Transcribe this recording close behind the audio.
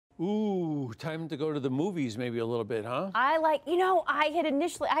Ooh, time to go to the movies maybe a little bit, huh? I like,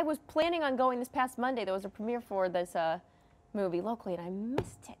 I was planning on going this past Monday. There was a premiere for this movie locally, and I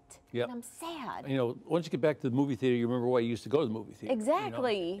missed it. Yep. And I'm sad. You know, once you get back to the movie theater, you remember why you used to go to the movie theater.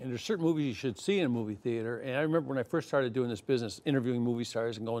 Exactly. You know? And there's certain movies you should see in a movie theater. And I remember when I first started doing this business, interviewing movie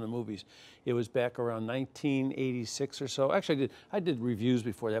stars and going to movies, it was back around 1986 or so. Actually, I did reviews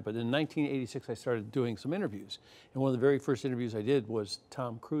before that, but in 1986, I started doing some interviews. And one of the very first interviews I did was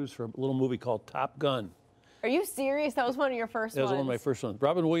Tom Cruise for a little movie called Top Gun. Are you serious? That was one of your first ones? That was one of my first ones.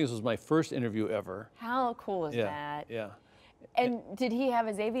 Robin Williams was my first interview ever. How cool is that? Yeah. And did he have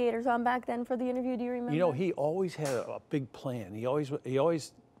his aviators on back then for the interview? Do you remember? You know, he always had a big plan. He always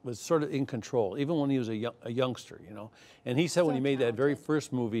was sort of in control, even when he was a youngster, you know. And he said when he made that very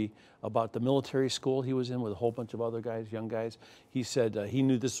first movie about the military school he was in with a whole bunch of other guys, young guys, he said he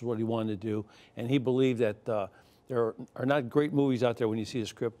knew this is what he wanted to do, and he believed that there are not great movies out there when you see the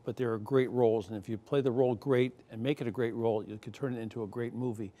script, but there are great roles, and if you play the role great and make it a great role, you can turn it into a great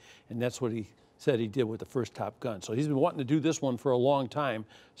movie. And that's what he said he did with the first Top Gun. So he's been wanting to do this one for a long time.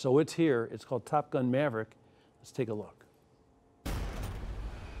 So it's here. It's called Top Gun Maverick. Let's take a look.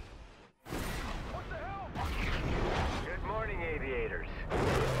 What the hell? Good morning, aviators.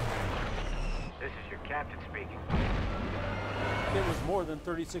 This is your captain speaking. It was more than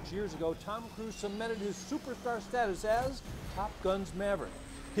 36 years ago, Tom Cruise cemented his superstar status as Top Gun's Maverick.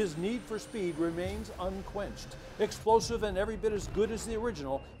 His need for speed remains unquenched. Explosive and every bit as good as the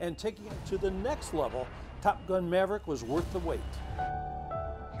original, and taking it to the next level, Top Gun Maverick was worth the wait.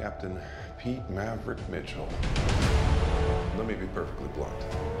 Captain Pete Maverick Mitchell. Let me be perfectly blunt.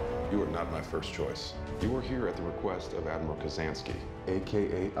 You are not my first choice. You are here at the request of Admiral Kazansky,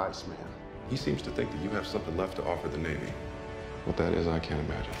 AKA Iceman. He seems to think that you have something left to offer the Navy. What that is, I can't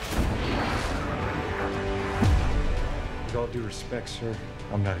imagine. With all due respect, sir,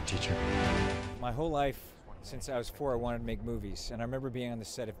 I'm not a teacher. My whole life, since I was 4, I wanted to make movies. And I remember being on the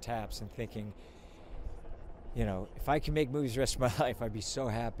set of Taps and thinking, you know, if I can make movies the rest of my life, I'd be so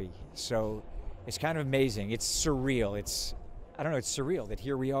happy. So it's kind of amazing. It's surreal. I don't know, it's surreal that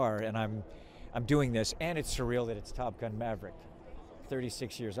here we are and I'm doing this, and it's surreal that it's Top Gun Maverick.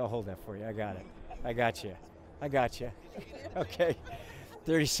 36 years, I'll hold that for you. I got it. I got you. Okay.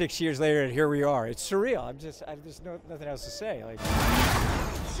 36 years later, and here we are. It's surreal. There's nothing else to say. Like,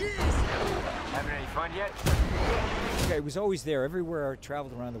 Jeez! Having any fun yet? Okay, it was always there. Everywhere I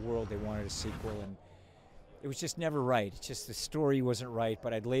traveled around the world, they wanted a sequel, and it was just never right. It's just the story wasn't right,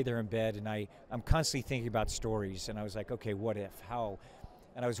 but I'd lay there in bed, and I'm constantly thinking about stories, and I was like, okay, what if, how?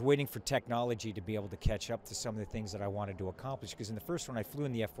 And I was waiting for technology to be able to catch up to some of the things that I wanted to accomplish, because in the first one, I flew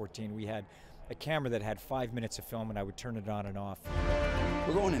in the F-14. We had a camera that had 5 minutes of film, and I would turn it on and off.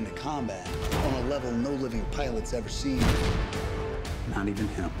 We're going into combat on a level no living pilot's ever seen. Not even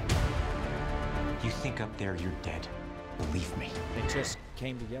him. You think up there you're dead. Believe me. It just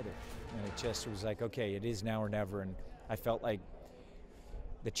came together, and it just was like, okay, it is now or never, and I felt like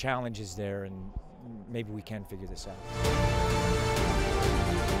the challenge is there, and maybe we can figure this out.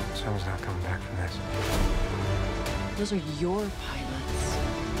 Someone's not coming back from this. Those are your pilots.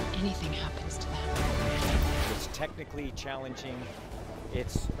 Anything happens to them. It's technically challenging.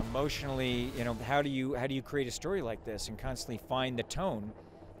 It's emotionally, you know, how do you create a story like this and constantly find the tone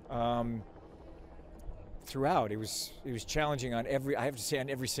throughout? It was challenging on I have to say, on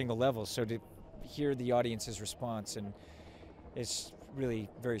every single level. So to hear the audience's response, and it's really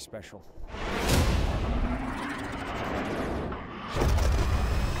very special.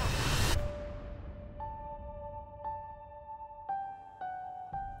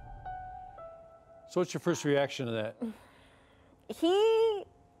 So what's your first reaction to that?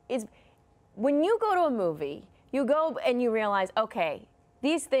 When you go to a movie, you go and you realize, okay,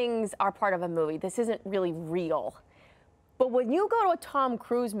 these things are part of a movie. This isn't really real. But when you go to a Tom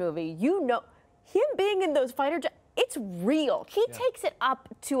Cruise movie, you know, him being in those fighter jets, it's real. He takes it up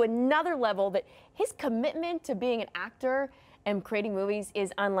to another level, that his commitment to being an actor and creating movies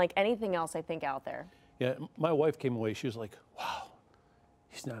is unlike anything else I think out there. Yeah, my wife came away, she was like, wow,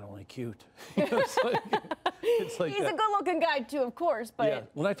 he's not only cute. It's like He's a good-looking guy too, of course, but yeah.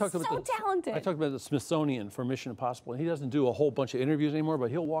 When I talked so talented. I talked about the Smithsonian for Mission Impossible, and he doesn't do a whole bunch of interviews anymore,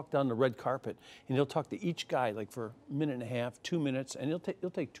 but he'll walk down the red carpet and he'll talk to each guy like for a minute and a half, 2 minutes, and he'll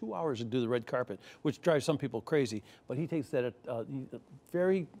take 2 hours to do the red carpet, which drives some people crazy. But he takes that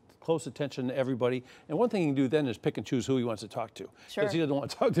very close attention to everybody. And one thing he can do then is pick and choose who he wants to talk to. Sure. Because he doesn't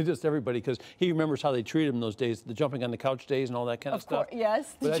want to talk to just everybody, because he remembers how they treated him those days, the jumping on the couch days and all that kind of stuff.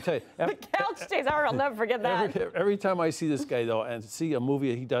 Yes. But I tell you, the couch days, I'll never forget that. every time I see this guy, though, and see a movie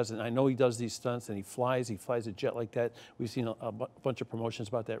that he does, and I know he does these stunts, and he flies a jet like that. We've seen a bunch of promotions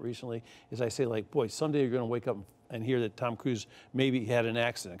about that recently, is I say, like, boy, someday you're going to wake up and hear that Tom Cruise maybe had an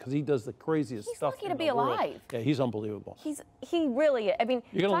accident, because he does the craziest stuff. He's lucky to be alive. Yeah, he's unbelievable. He really, I mean,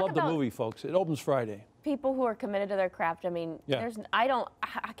 you're going to love the movie, folks. It opens Friday. People who are committed to their craft. I mean, Yeah.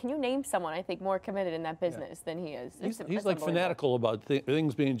 can you name someone, I think, more committed in that business than he is? He's like fanatical about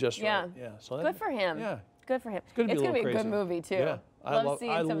things being just right. Yeah. So good for him. Yeah. Good for him. It's going to be a good movie, too. Yeah. Love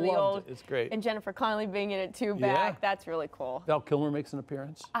seeing some of the old. It's great. And Jennifer Connelly being in it, too, back. Yeah. That's really cool. Val Kilmer makes an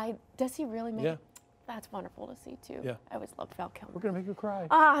appearance. Does he really make Yeah. it? That's wonderful to see, too. Yeah. I always loved Val Kilmer. We're going to make you cry.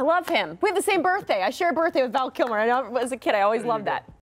 I love him. We have the same birthday. I share a birthday with Val Kilmer. I know as a kid, I always loved that.